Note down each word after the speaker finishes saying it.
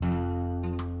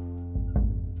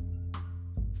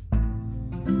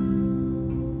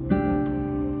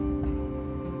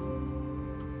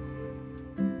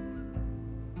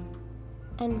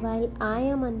And while I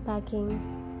am unpacking,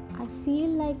 I feel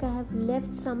like I have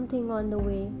left something on the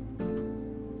way.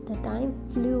 The time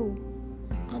flew,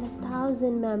 and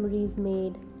 1,000 memories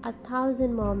made,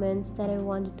 1,000 moments that I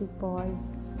wanted to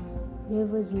pause. There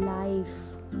was life,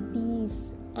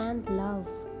 peace, and love.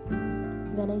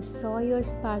 When I saw your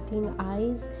sparkling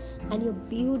eyes and your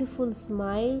beautiful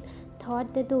smile,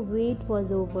 thought that the wait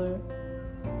was over.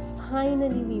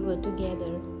 Finally, we were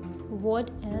together.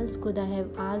 What else could I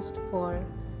have asked for?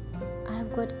 I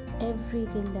have got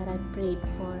everything that I prayed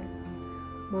for.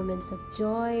 Moments of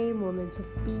joy, moments of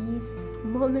peace,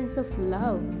 moments of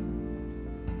love.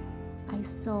 I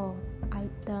saw, I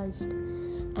touched,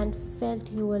 and felt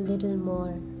you a little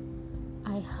more.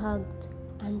 I hugged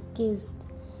and kissed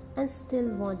and still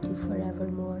want you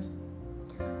forevermore.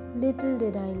 Little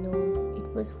did I know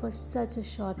it was for such a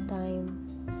short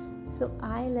time. So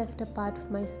I left a part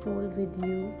of my soul with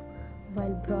you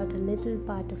while brought a little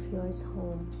part of yours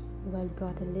home.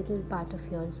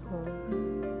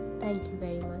 Thank you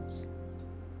very much.